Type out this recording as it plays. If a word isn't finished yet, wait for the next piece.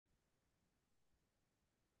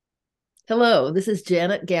Hello, this is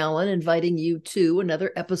Janet Gallen inviting you to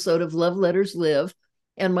another episode of Love Letters Live.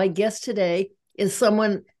 And my guest today is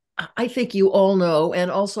someone I think you all know, and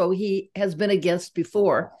also he has been a guest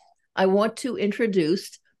before. I want to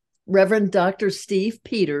introduce Reverend Dr. Steve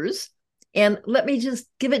Pieters. And let me just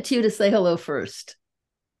give it to you to say hello first.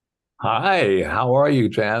 Hi, how are you,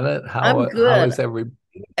 Janet? I'm How good. is every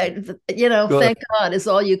good? Thank God is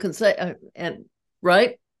all you can say. And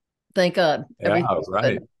right? Thank God. Yeah, Everything's good.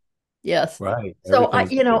 right, Yes. right. So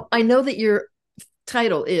Everything's good. I know that your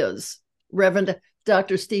title is Reverend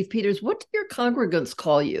Dr. Steve Pieters. What do your congregants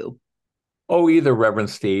call you? Oh, either Reverend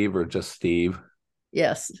Steve or just Steve.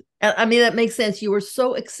 Yes. And I mean, that makes sense. You were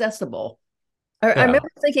so accessible. I Yeah. remember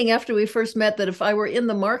thinking after we first met that if I were in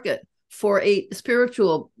the market for a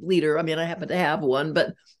spiritual leader, I mean, I happen to have one,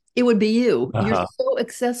 but it would be you. You're Uh-huh. so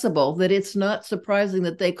accessible that it's not surprising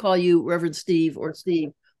that they call you Reverend Steve or Steve.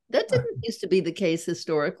 That didn't used to be the case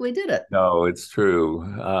historically, did it? No, it's true.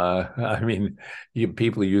 I mean,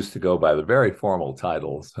 people used to go by the very formal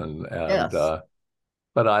titles, Yes.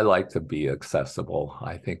 but I like to be accessible.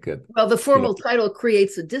 I think Well, the you know, formal title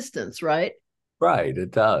creates a distance, right? right,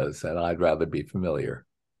 it does, and I'd rather be familiar.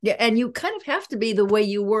 Yeah, and you kind of have to be the way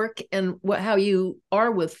you work and how you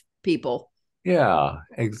are with people. Yeah,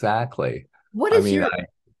 exactly. What I is mean, your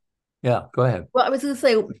yeah, go ahead. Well, I was going to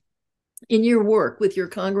say, in your work with your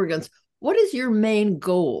congregants, what is your main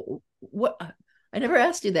goal? What I never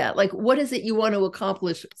asked you that. Like, what is it you want to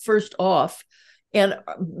accomplish first off? And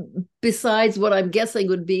besides what I'm guessing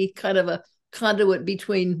would be kind of a conduit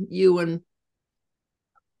between you and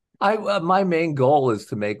My main goal is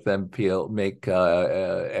to make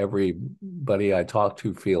everybody I talk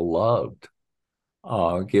to feel loved,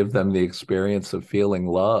 give them the experience of feeling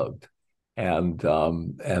loved, and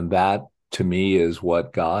that to me is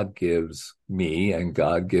what God gives me and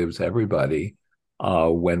God gives everybody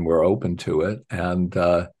when we're open to it, and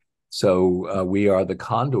so we are the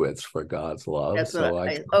conduits for God's love. that's what So I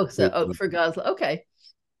I try oh so to, oh for God's okay.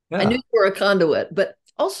 I knew yeah. you were a conduit, but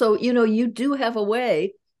also, you do have a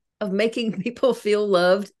way of making people feel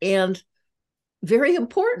loved and very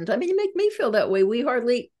important. I mean, you make me feel that way. We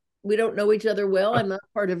don't know each other well. I'm not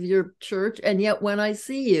part of your church. And yet when I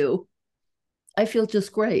see you, I feel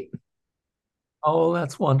just great. Oh,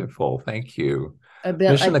 that's wonderful. Thank you. I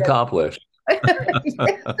Mission bet. accomplished.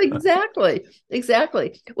 Yes, exactly.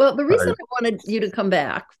 Exactly. Well, the reason Right. I wanted you to come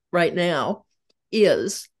back right now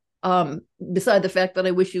is beside the fact that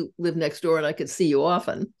I wish you lived next door and I could see you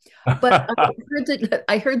often. But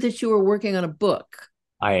I heard that you were working on a book.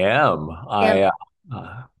 I am. And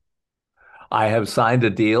Uh, I have signed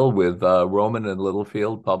a deal with Roman and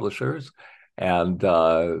Littlefield Publishers, and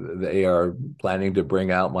they are planning to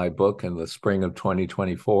bring out my book in the spring of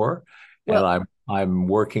 2024. And well, I'm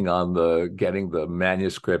working on the getting the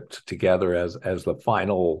manuscript together as the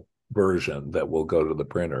final version that will go to the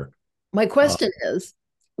printer. my Uh, question is,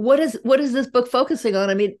 what is this book focusing on?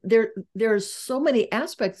 I mean, there's so many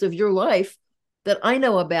aspects of your life that I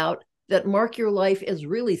know about that mark your life as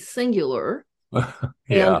really singular and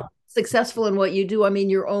yeah. successful in what you do. I mean,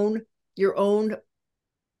 your own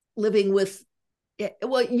living with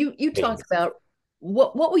well, you talk about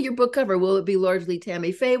what will your book cover? Will it be largely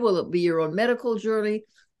Tammy Faye? Will it be your own medical journey?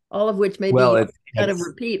 All of which maybe Well, you kind of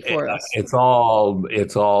repeat for us. it's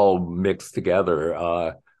all mixed together.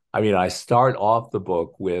 I mean, I start off the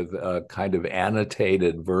book with a kind of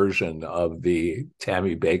annotated version of the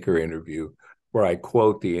Tammy Bakker interview, where I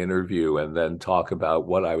quote the interview and then talk about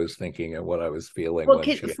what I was thinking and what I was feeling Well, when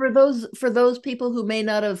she. for those people who may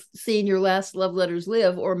not have seen your last Love Letters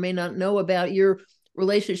Live or may not know about your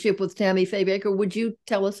relationship with Tammy Faye Bakker, would you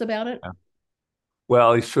tell us about it?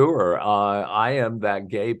 Well, sure. I am that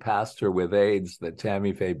gay pastor with AIDS that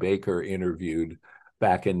Tammy Faye Bakker interviewed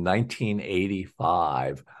back in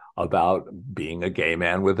 1985 about being a gay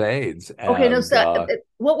man with AIDS. Okay, no, And so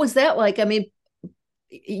what was that like? I mean,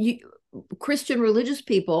 you, Christian religious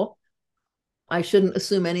people, I shouldn't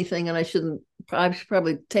assume anything and I should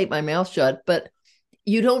probably tape my mouth shut, but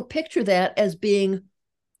you don't picture that as being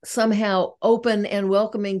somehow open and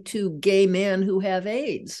welcoming to gay men who have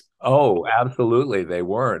AIDS. oh, absolutely, they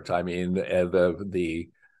weren't. I mean, the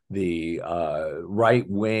right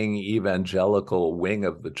wing evangelical wing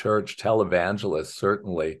of the church, televangelists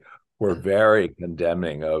certainly were very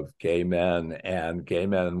condemning of gay men and gay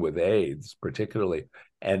men with AIDS, particularly.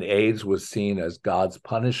 And AIDS was seen as God's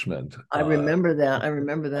punishment I remember that. I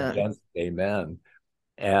remember that. against gay men.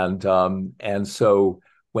 And so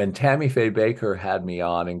when Tammy Faye Bakker had me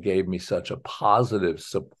on and gave me such a positive,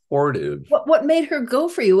 supportive. What made her go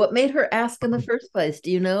for you? What made her ask in the first place?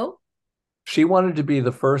 Do you know? she wanted to be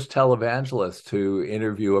the first televangelist to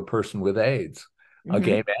interview a person with AIDS, a Mm-hmm.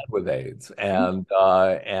 gay man with AIDS,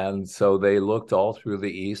 and so they looked all through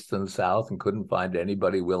the East and South and couldn't find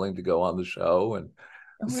anybody willing to go on the show. And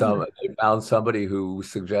Oh, really? they found somebody who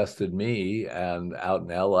suggested me, and out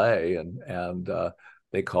in L.A. and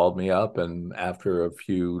they called me up, and after a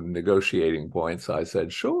few negotiating points, I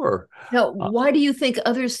said sure. Now, Uh, why do you think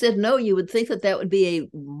others said no? You would think that that would be a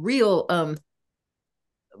real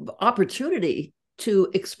opportunity to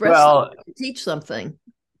express something, well, to teach something.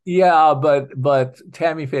 yeah, but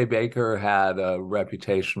Tammy Faye Bakker had a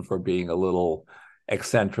reputation for being a little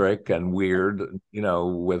eccentric and weird,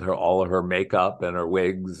 with her all of her makeup and her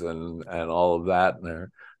wigs and all of that, and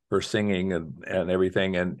her singing and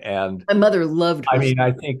everything. And My mother loved I her. mean,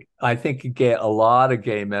 I think a lot of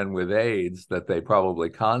gay men with AIDS that they probably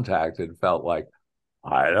contacted felt like,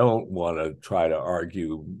 I don't want to try to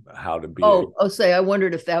argue how to be a. Say, I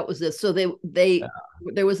wondered if that was this. So they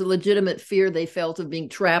there was a legitimate fear they felt of being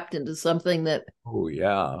trapped into something that. Oh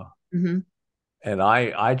yeah. Mhm. And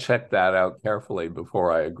I checked that out carefully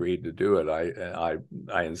before I agreed to do it.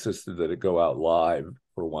 I insisted that it go out live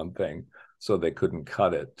for one thing, so they couldn't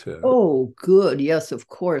cut it to Oh, good. Yes, of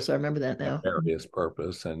course. I remember that now. nefarious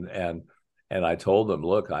purpose. And I told them,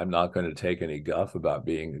 look, I'm not going to take any guff about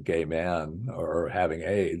being a gay man or having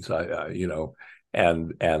AIDS.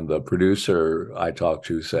 And the producer I talked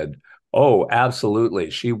to said, oh, absolutely.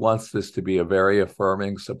 She wants this to be a very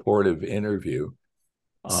affirming, supportive interview.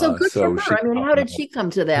 So good for So her. she, I mean, how did she come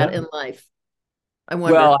to yeah. that in life? I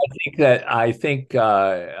wonder. Well, I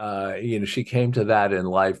think she came to that in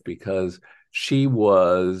life because she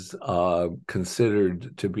was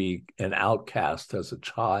considered to be an outcast as a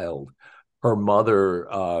child. Her mother,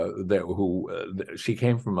 she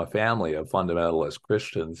came from a family of fundamentalist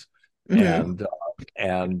Christians, Hmm.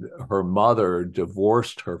 and her mother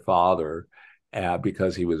divorced her father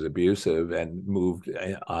because he was abusive, and moved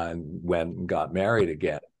on, went and got married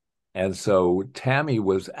again. And so Tammy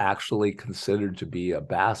was actually considered to be a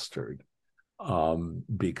bastard,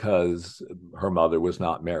 because her mother was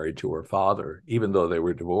not married to her father, even though they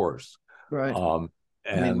were divorced. Right. Um,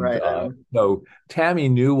 I mean, and right. I uh, don't. so Tammy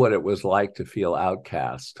knew what it was like to feel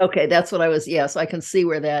outcast. Okay, that's what I was. Yes, I can see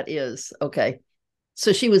where that is. Okay.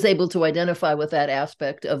 So she was able to identify with that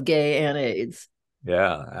aspect of gay and AIDS.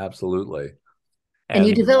 Yeah, absolutely. And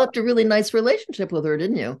you And developed a really nice relationship with her,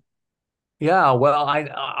 didn't you? yeah, well,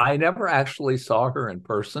 I never actually saw her in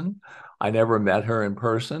person. I never met her in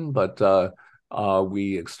person, but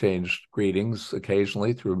we exchanged greetings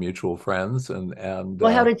occasionally through mutual friends, and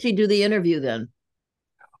Well, how did she do the interview then?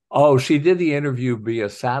 oh, she did the interview via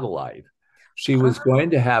satellite. She was Ah, going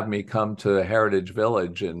to have me come to Heritage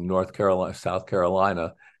Village in North Carolina, South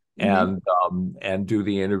Carolina, mhm. and do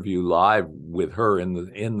the interview live with her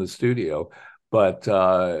in the studio. But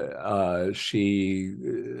she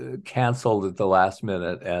canceled at the last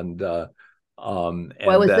minute, Why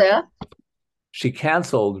and was then that? she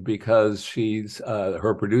canceled because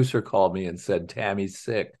her producer called me and said Tammy's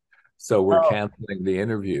sick, so we're Oh, canceling the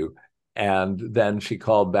interview. And then she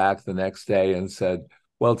called back the next day and said,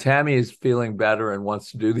 well, Tammy is feeling better and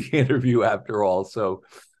wants to do the interview after all, so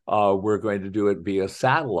we're going to do it via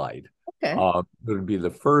satellite. okay. It would be the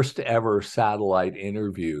first ever satellite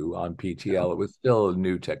interview on PTL. It was still a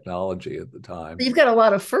new technology at the time. You've got a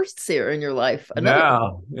lot of firsts here in your life.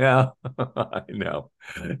 Another. Yeah, yeah, I know.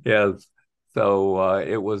 Yes. So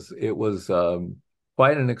it was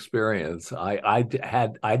quite an experience. I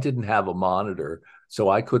didn't have a monitor, so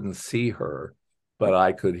I couldn't see her, but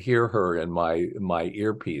I could hear her in my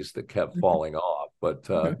earpiece that kept Mhm, falling off. But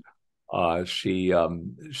mhm. she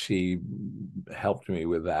helped me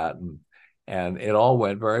with that, and it all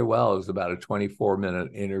went very well. It was about a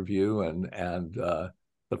 24-minute interview, and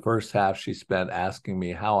the first half she spent asking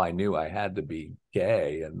me how I knew I had to be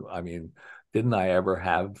gay. And I mean, didn't I ever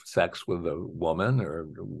have sex with a woman, or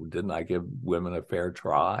didn't I give women a fair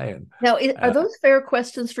try? Now, are And those fair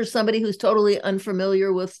questions for somebody who's totally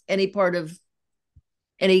unfamiliar with any part of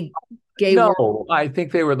any gay world? no, I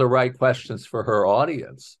think they were the right questions for her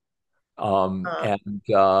audience. Uh,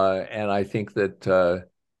 And I think that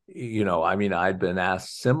I mean, I'd been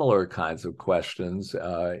asked similar kinds of questions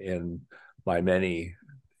in my many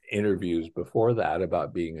interviews before that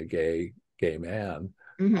about being a gay man.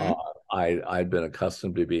 Uh, mhm. I'd been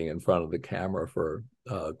accustomed to being in front of the camera for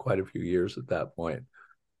quite a few years at that point.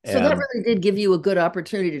 So that And really did give you a good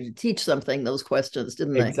opportunity to teach something, those questions,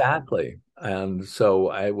 didn't they? exactly. And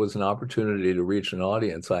so it was an opportunity to reach an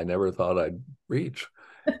audience I never thought I'd reach.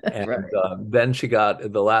 And Right. then she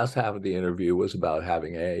got the last half of the interview was about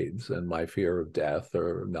having AIDS and my fear of death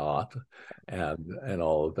or not, and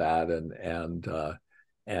all of that,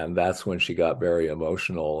 and that's when she got very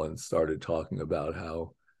emotional and started talking about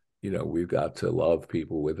how, we've got to love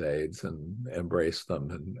people with AIDS and embrace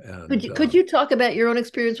them, Could you talk about your own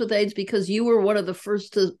experience with AIDS, because you were one of the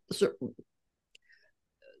first to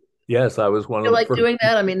yes, I was one feel of the like first. doing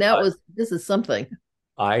that? I mean, this is something.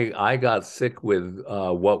 I got sick with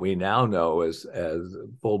what we now know as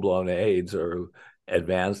full-blown AIDS or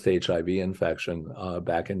advanced HIV infection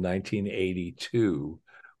back in 1982,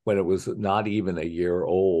 when it was not even a year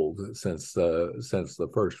old since the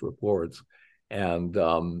first reports, and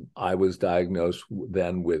I was diagnosed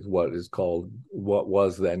then with what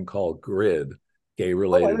was then called GRID, Oh, I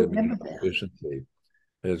gay-related remember that. immunodeficiency.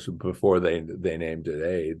 It's before they named it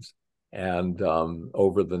AIDS. And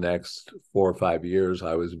over the next 4 or 5 years,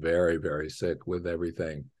 I was very, very sick with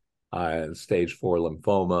everything. I had stage 4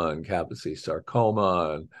 lymphoma and Kaposi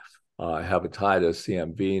sarcoma and hepatitis,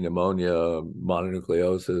 CMV, pneumonia,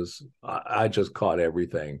 mononucleosis. I just caught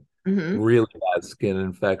everything. Hmm. Really bad skin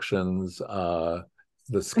infections. The I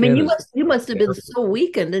mean, skin is you must have been so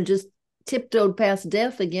weakened and just tiptoed past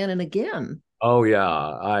death again and again. Oh yeah,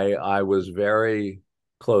 I was very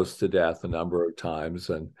close to death a number of times,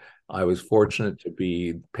 and I was fortunate to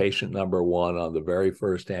be patient number one on the very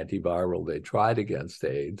first antiviral they tried against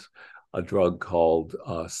AIDS, a drug called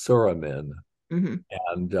Suramin. Hmm.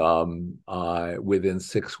 And within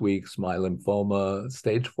 6 weeks, my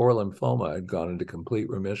stage 4 lymphoma, had gone into complete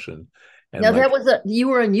remission, and Now my you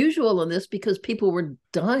were unusual in this because people were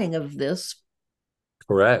dying of this,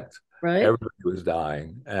 correct. right? Everybody was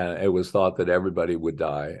dying, and it was thought that everybody would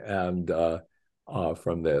die, and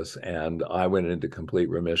from this. And I went into complete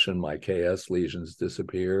remission. My KS lesions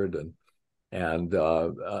disappeared, and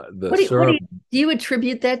the What do serum. you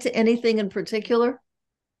attribute that to anything in particular?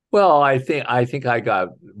 Well, I think I got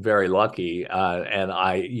very lucky,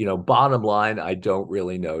 and bottom line, I don't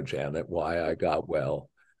really know, Janet, why I got well.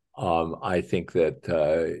 I think that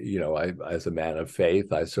as a man of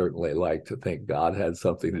faith, I certainly like to think God had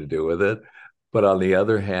something to do with it. But on the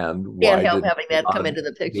other hand, Can't why help didn't having that come God into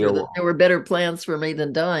the picture, that deal? there were better plans for me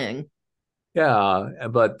than dying. Yeah,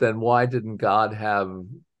 but then why didn't God have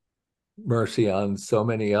mercy on so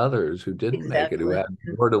many others who didn't make it, who Exactly.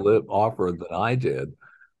 had more to live offer than I did?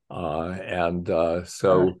 And Uh,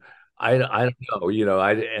 so I don't know,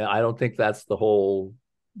 I don't think that's the whole.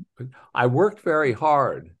 I worked very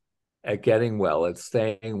hard at getting well, at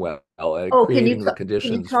staying well, at oh, creating the can you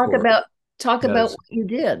conditions for talk about medicine. what you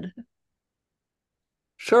did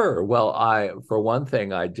Sure. Well, for one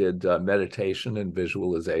thing, I did meditation and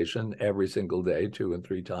visualization every single day, 2 and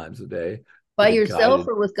 3 times a day. I by did yourself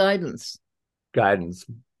or with guidance? guidance,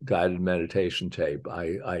 guided meditation tape.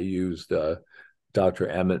 I used Dr.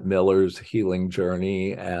 Emmett Miller's Healing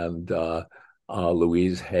Journey and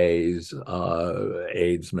Louise Hay's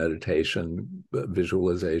AIDS meditation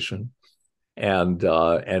visualization, and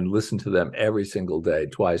listen to them every single day,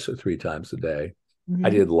 2 or 3 times a day. I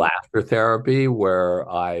Hmm. did laughter therapy, where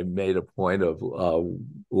I made a point of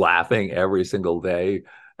laughing every single day,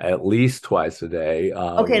 at least twice a day.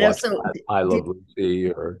 Okay, now Watch so I Love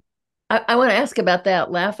Lucy, or I want to ask about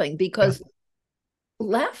that laughing, because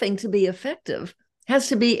laughing to be effective has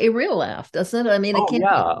to be a real laugh, doesn't it? I mean, it oh can't.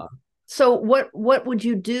 yeah, So what would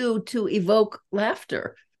you do to evoke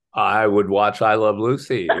laughter? I would watch I Love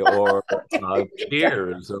Lucy or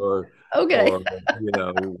Cheers Okay. or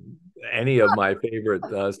any of my favorite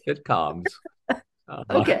sitcoms. Uh,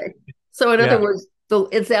 Okay. So in other yeah, words,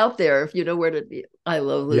 it's out there if you know where to be. I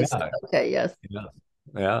love Lucy. yeah, Okay, yes. yeah,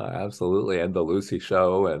 yeah, absolutely. And the Lucy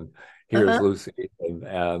Show and Here's Uh-huh. Lucy,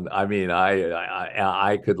 and I mean,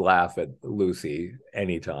 I could laugh at Lucy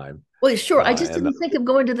anytime. Well, sure. I just And didn't think of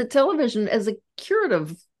going to the television as a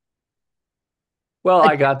curative. well, Uh,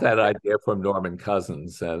 I got that idea from Norman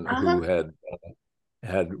Cousins, and uh-huh. who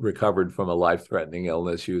had recovered from a life-threatening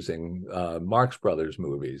illness using Marx Brothers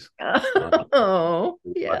movies. Uh, Oh,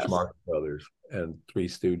 watch yes. Marx Brothers and Three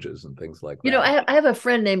Stooges and things like You know, that. I have a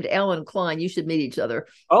friend named Alan Klein. You should meet each other.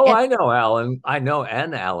 Oh, And I know Alan. I know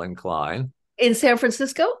an Alan Klein. in San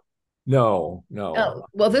Francisco. No, no, Oh,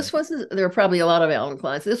 well, there are probably a lot of Alan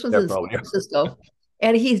Kleins. This one's they're in San probably Francisco.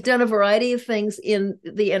 And he's done a variety of things in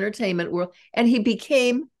the entertainment world. And he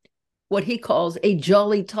became what he calls a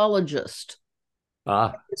jollytologist.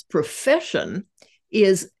 ah, His profession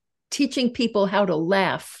is teaching people how to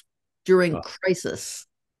laugh during ah, crisis.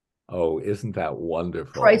 oh, isn't that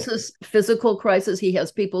wonderful? Crisis, physical crisis. He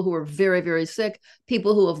has people who are very, very sick,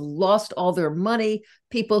 people who have lost all their money,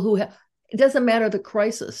 people who have, it doesn't matter the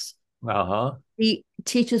crisis. Uh-huh. He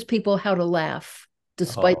teaches people how to laugh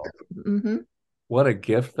despite Oh, the, mhm. what a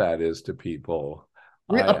gift that is to people.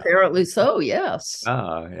 I Apparently so, yes.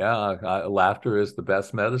 laughter is the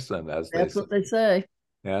best medicine, as they That's say. what they say.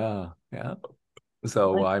 Yeah, yeah.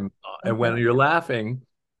 So I, and when you're laughing,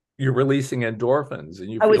 you're releasing endorphins,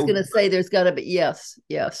 and you I was feel, going to say there's got to be, yes,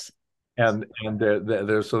 yes. and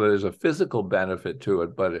there's a physical benefit to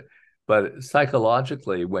it, but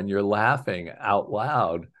psychologically, when you're laughing out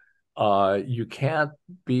loud, you can't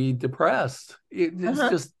be depressed. It Uh-huh.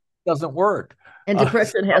 just doesn't work. And So,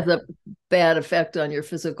 depression has a bad effect on your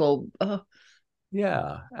physical.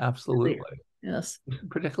 yeah, absolutely. Yes,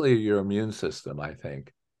 Particularly your immune system, I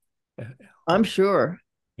think. I'm sure.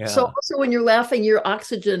 So Yeah, also when you're laughing, your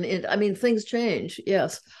oxygen, I mean, things change.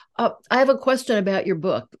 Yes. I have a question about your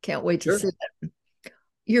book. Can't wait to see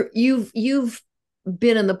sure. it. You've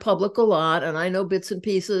been in the public a lot, and I know bits and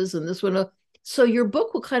pieces, and this one. So your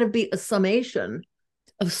book will kind of be a summation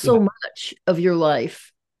of Yeah. so much of your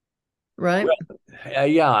life, right? Well,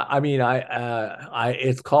 yeah. I mean,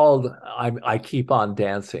 it's called I keep on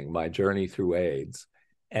dancing: My Journey Through AIDS,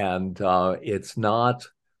 and it's not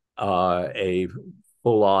a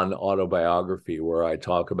full-on autobiography where I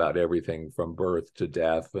talk about everything from birth to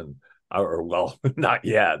death, and or well, not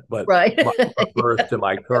yet, but Right. from birth to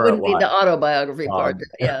my That current wouldn't be life. the autobiography part. Um,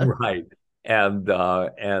 Yeah. right. And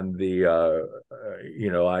the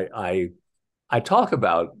I talk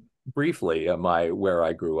about briefly my where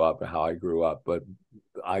I grew up, how I grew up, but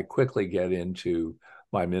I quickly get into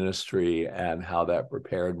my ministry and how that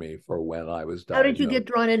prepared me for when I was How did you diagnosed.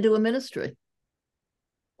 get drawn into a ministry?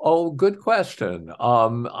 Oh, good question.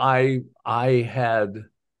 I had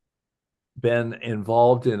been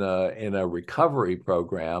involved in a recovery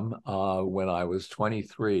program when I was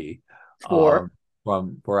 23 For.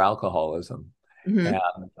 from for alcoholism, Mhm.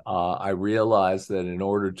 and I realized that in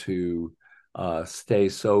order to stay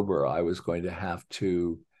sober, I was going to have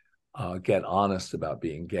to get honest about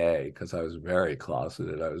being gay because I was very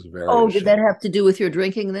closeted. I was very Oh, did that ashamed. have to do with your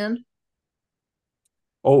drinking then?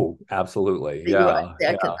 Oh, absolutely, That you yeah,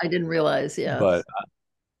 that can, yeah. I didn't realize. But Yes.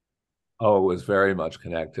 oh, it was very much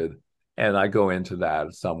connected, and I go into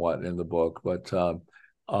that somewhat in the book. But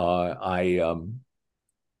I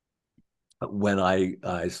when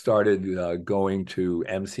I started going to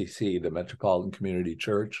MCC, the Metropolitan Community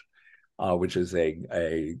Church, which is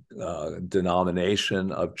a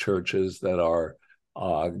denomination of churches that are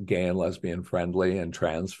gay and lesbian friendly and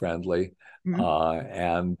trans friendly, Mhm.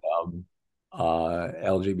 and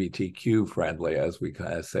LGBTQ friendly, as we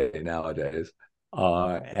kind of say nowadays.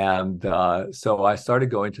 And so I started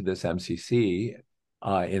going to this MCC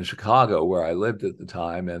in Chicago, where I lived at the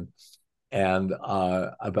time, and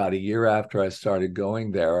about a year after I started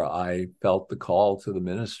going there, I felt the call to the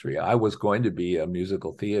ministry. I was going to be a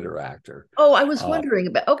musical theater actor. Oh, I was Uh, wondering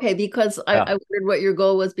about, okay, because yeah, I wondered what your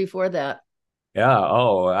goal was before that. yeah.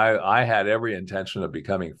 Oh, I had every intention of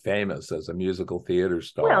becoming famous as a musical theater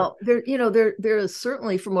star. Well, there is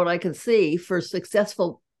certainly, from what I can see, for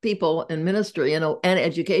successful people in ministry, and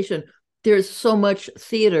education, there's so much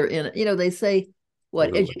theater in it. They say what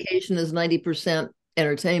Absolutely. education is 90%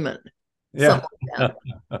 entertainment, Yeah. something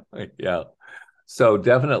like that. Yeah. So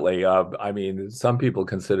definitely, I mean, some people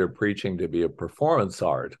consider preaching to be a performance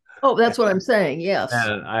art. Oh, that's what I'm saying. Yes.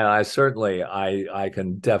 And I certainly I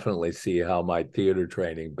can definitely see how my theater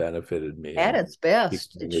training benefited me At in its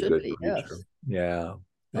best, it becoming a should good be. preacher. Yes. Yeah,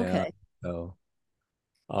 yeah. Okay. So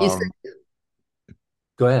You say, um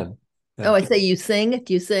go ahead. oh, Yeah. I say you sing.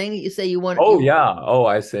 Do you sing? You say you want Oh you. yeah. Oh,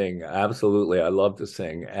 I sing. Absolutely. I love to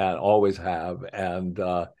sing and always have. And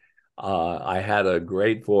I had a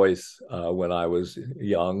great voice when I was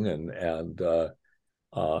young and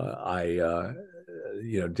I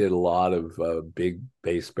did a lot of big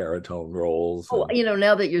bass baritone roles Oh, and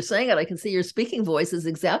now that you're saying it, I can see your speaking voice is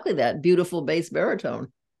exactly that beautiful bass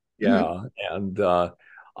baritone. Hmm. yeah, and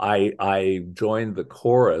I joined the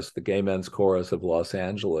chorus, the Gay Men's Chorus of Los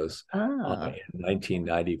Angeles, Ah, in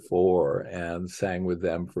 1994, and sang with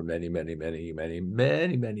them for many, many, many, many,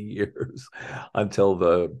 many, many years until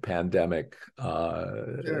the pandemic.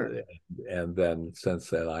 sure. And then since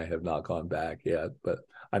then, I have not gone back yet, but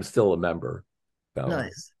I'm still a member. So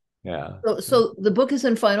Nice. yeah. So the book is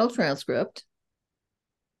in final transcript.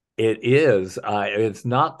 It is. It's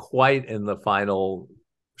not quite in the final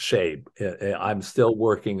shape. I'm still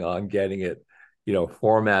working on getting it,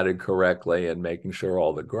 formatted correctly and making sure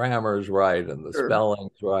all the grammar's right and the Sure.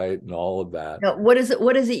 spelling's right and all of that. Now, what is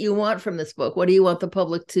it you want from this book? What do you want the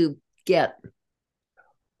public to get?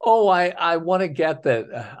 Oh, I want to get that.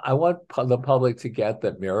 I want the public to get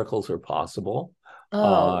that miracles are possible.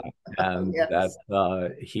 Oh, and that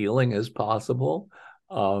yes. healing is possible,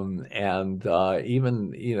 and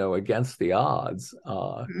even against the odds.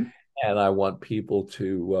 Mhm. And I want people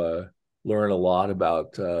to learn a lot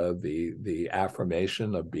about the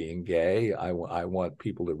affirmation of being gay. I want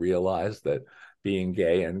people to realize that being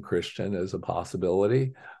gay and Christian is a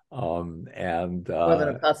possibility, and More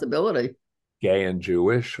than a possibility. gay and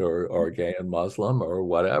Jewish, or gay and Muslim, or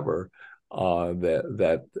whatever.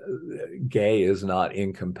 That gay is not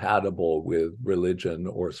incompatible with religion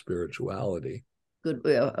or spirituality. Good.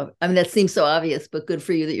 I mean, that seems so obvious, but good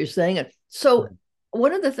for you that you're saying it. So,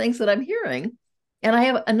 one of the things that I'm hearing, and I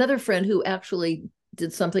have another friend who actually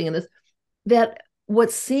did something in this, that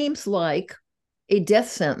what seems like a death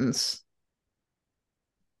sentence,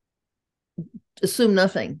 assume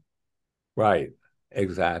nothing. Right,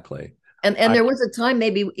 exactly. And I there was a time,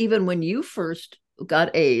 maybe even when you first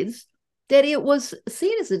got AIDS, that it was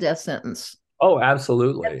seen as a death sentence. Oh, That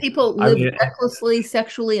absolutely. people I lived mean, recklessly,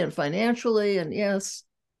 sexually, and financially. And yes.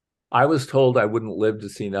 I was told I wouldn't live to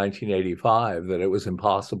see 1985, that it was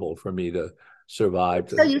impossible for me to Who survive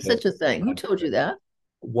tell to you such a thing? Who told you that?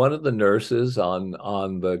 one of the nurses on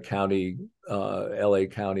the county LA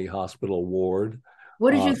County Hospital ward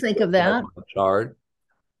What did you think of that that? on the chart.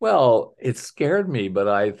 Well, it scared me, but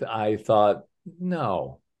I thought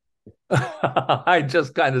no. I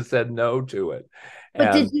just kind of said no to it.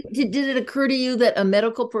 But And did it occur to you that a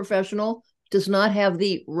medical professional does not have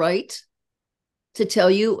the right to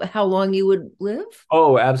tell you how long you would live?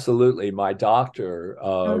 oh, absolutely. My doctor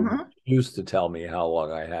Uh-huh. used to tell me how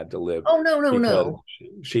long I had to live Oh, no, no, because no.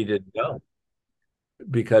 she didn't know.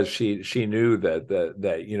 Because she knew that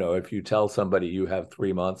if you tell somebody you have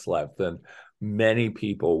 3 months left, then many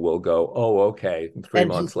people will go, oh, okay, and three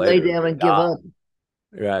And just months lay later down they and give die. up.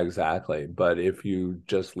 Yeah, exactly. But if you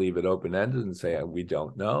just leave it open ended and say we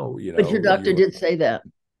don't know, But your doctor you did say that.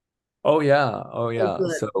 oh yeah, oh Oh, yeah.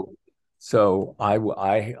 good. So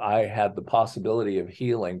I had the possibility of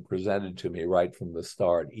healing presented to me right from the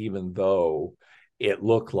start, even though it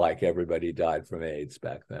looked like everybody died from AIDS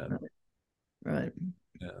back then. Right. Right.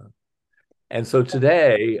 Yeah. And so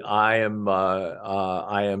today I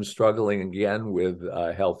am struggling again with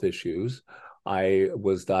health issues. I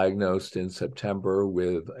was diagnosed in September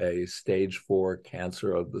with a stage 4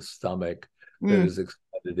 cancer of the stomach that Mm. is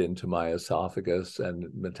extended into my esophagus and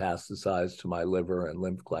metastasized to my liver and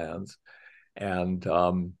lymph glands. And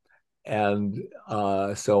so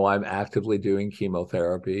I'm actively doing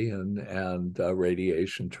chemotherapy and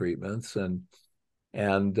radiation treatments, and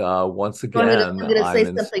once So again, I'm gonna I'm say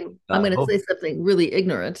in something. I'm gonna no. say something really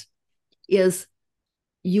ignorant. Is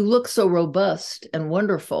you look so robust and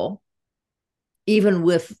wonderful, even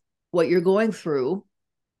with what you're going through.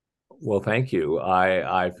 Well, thank you.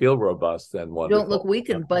 I feel robust and You don't look wonderful.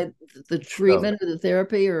 weakened by the So, treatment or the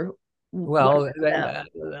therapy or what well, about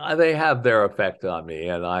that? they have their effect on me,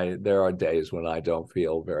 and I there are days when I don't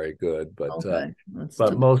feel very good, Okay, that's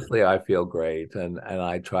but too. mostly I feel great, and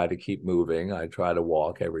I try to keep moving. I try to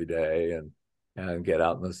walk every day and get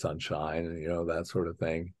out in the sunshine, and that sort of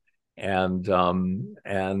thing, and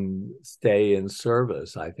stay in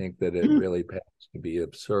service. I think that it really pays to be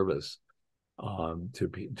of service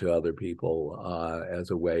to other people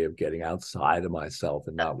as a way of getting outside of myself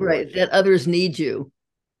and not Right, worrying. that others need you,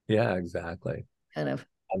 Yeah, exactly. kind of.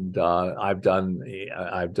 And I've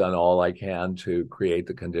done all I can to create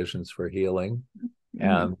the conditions for healing, Mhm.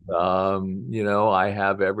 and I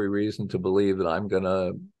have every reason to believe that I'm going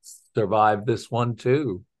to survive this one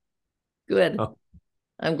too. Good. I'm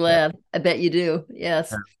Yeah. glad. I bet you do.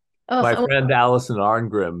 Yes. Oh, My friend Allison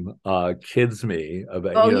Arngrim kids me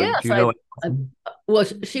about, oh do yes. you know I Allison? well,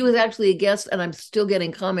 she was actually a guest, and I'm still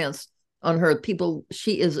getting comments on her. People,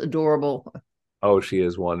 she is adorable. Oh, she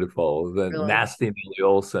is wonderful. The Really. nasty Millie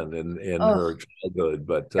Olsen in Oh, her childhood,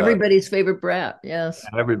 but everybody's favorite brat. Yes.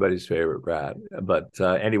 everybody's favorite brat. But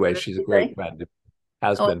anyway, What did she's a you great say? friend,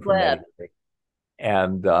 has Oh, I'm been for many glad. years.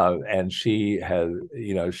 And she has,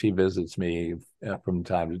 she visits me from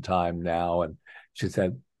time to time now, and she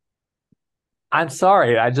said, "I'm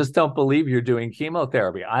sorry, I just don't believe you're doing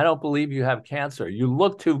chemotherapy. I don't believe you have cancer. You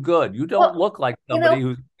look too good. You don't Well, look like you somebody know,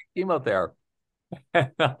 who's chemotherapy." I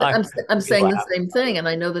I'm we saying the laugh. same thing, and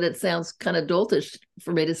I know that it sounds kind of doltish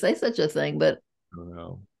for me to say such a thing, but You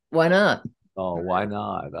know. why not? Oh, why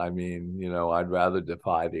not? I mean, I'd rather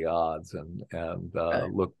defy the odds and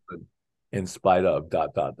Right, look good in spite of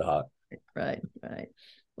dot dot dot. right, right.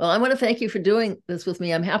 Well, I want to thank you for doing this with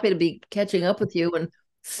me. I'm happy to be catching up with you, and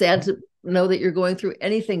sad to know that you're going through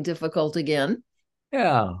anything difficult again.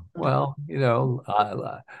 Yeah, well,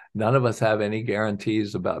 none of us have any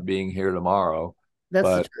guarantees about being here tomorrow.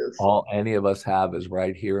 That's the but truth. all any of us have is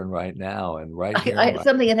right here and right now, and right here and right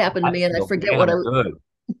something had now. happened to I me, and I feel forget what damn good.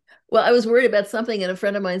 well, I was worried about something, and a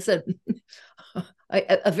friend of mine said,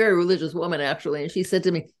 a very religious woman actually, and she said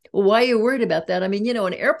to me, "Well, why are you worried about that? I mean,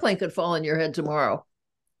 an airplane could fall on your head tomorrow."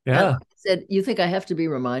 And Yeah. I said, "You think I have to be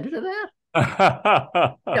reminded of that?"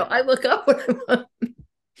 I look up when I'm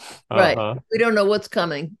right. Uh-huh. We don't know what's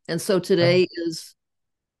coming, and so today is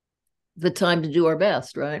the time to do our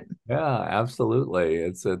best, right? Yeah, absolutely.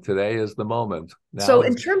 It's today is the moment. So, Now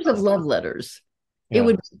in is the terms of time. love letters, it Yeah.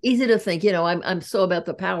 would be easy to think, I'm so about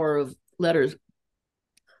the power of letters.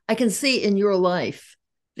 I can see in your life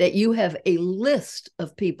that you have a list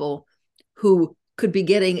of people who could be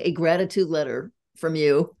getting a gratitude letter from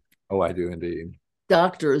you, Oh, I do indeed.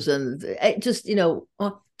 doctors, and just,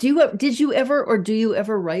 did you ever or do you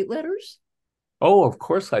ever write letters? Oh, of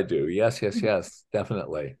course I do. Yes, yes, yes,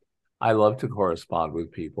 definitely. I love to correspond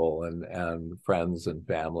with people and friends and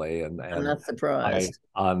family I'm and not I surprised.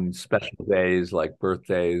 on special days like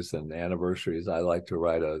birthdays and anniversaries, I like to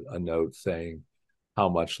write a note saying how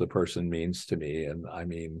much the person means to me. And I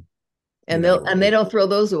mean, And they it, don't throw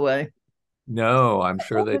those away. no, I'm I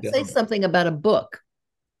sure want they to say don't. something about a book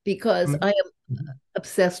because I Mhm. am Mhm.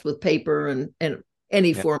 obsessed with paper and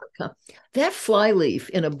any Yeah, form of that flyleaf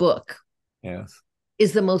in a book yes.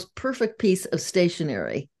 is the most perfect piece of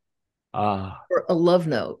stationery Ah, for a love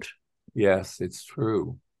note. yes, it's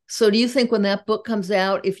true. So do you think when that book comes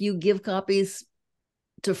out, if you give copies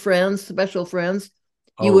to friends, special friends,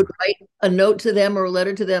 you would Oh, write a note to them or a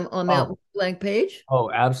letter to them on that oh, blank page?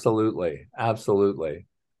 oh, absolutely. Absolutely.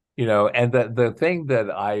 And the thing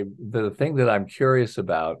that I'm curious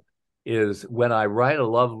about is when I write a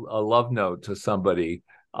love note to somebody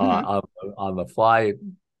Mm-hmm. on the fly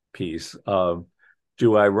piece,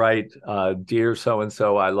 do I write, dear so and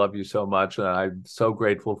so, I love you so much, and I'm so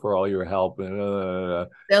grateful for all your help,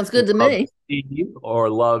 Sounds good to love me. Steve or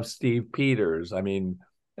love Steve Pieters? I mean,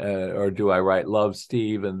 or do I write love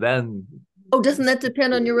Steve and then Oh, doesn't that Steve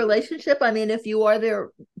depend on your Peters? relationship? I mean, if you are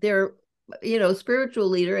their spiritual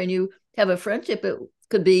leader and you have a friendship, it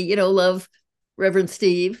could be, love Reverend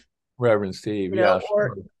Steve, Reverend Steve, yeah, or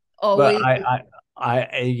sure. But always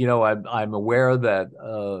I'm aware that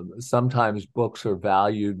sometimes books are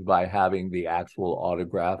valued by having the actual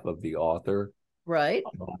autograph of the author. right.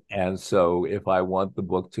 And so if I want the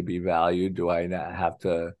book to be valued, do I have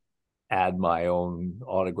to add my own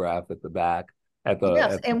autograph at the back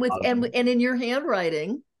Yes, at the and with bottom? and in your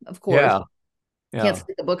handwriting, of course. Yeah, Can't yeah.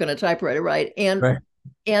 stick a book on a typewriter, right? And Right.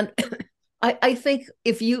 and I think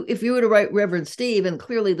if you were to write Reverend Steve, and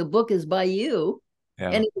clearly the book is by you,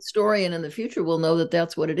 Yeah. any historian in the future will know that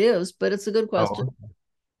that's what it is. But it's a good question.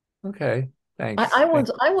 Oh, okay. I, Thanks. I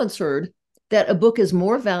once I once heard that a book is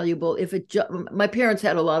more valuable if my parents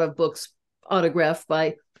had a lot of books autographed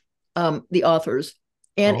by the authors,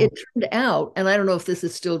 and it Oh, turned out, and I don't know if this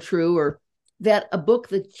is still true, or that a book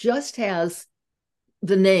that just has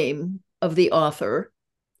the name of the author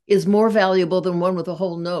is more valuable than one with a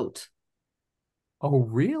whole note. oh,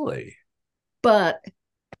 really? But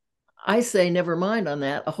I say never mind on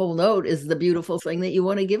that. A whole note is the beautiful thing that you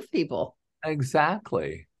want to give people.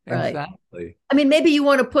 Exactly. Right. Exactly. I mean, maybe you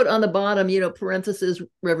want to put on the bottom, parenthesis,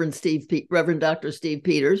 Reverend Dr. Steve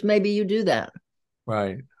Pieters. Maybe you do that,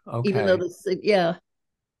 Right. even though Okay. yeah.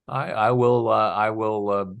 I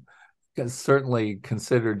will certainly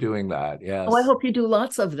consider doing that. Oh, I Yes. hope you do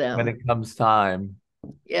lots of When them. it comes time.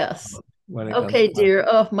 Yes. When it comes Okay, time. dear.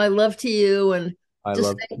 Oh, my love to you. And I just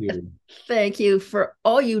love you. thank you for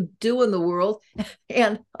all you do in the world.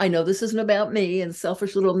 And I know this isn't about me and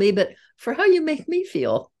selfish little me, but for how you make me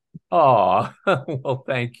feel. Oh, well,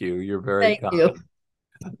 thank you. You're very Thank you. kind.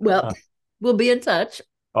 Well, we'll be in touch.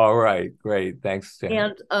 All right. Great. Thanks, Tim.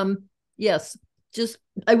 And yes, just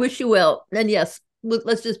I wish you well. And yes,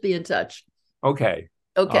 let's just be in touch. Okay.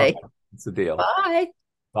 All Okay. right. It's a deal. Bye.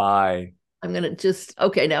 Bye. I'm gonna just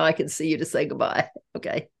okay, now I can see you to say goodbye.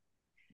 Okay.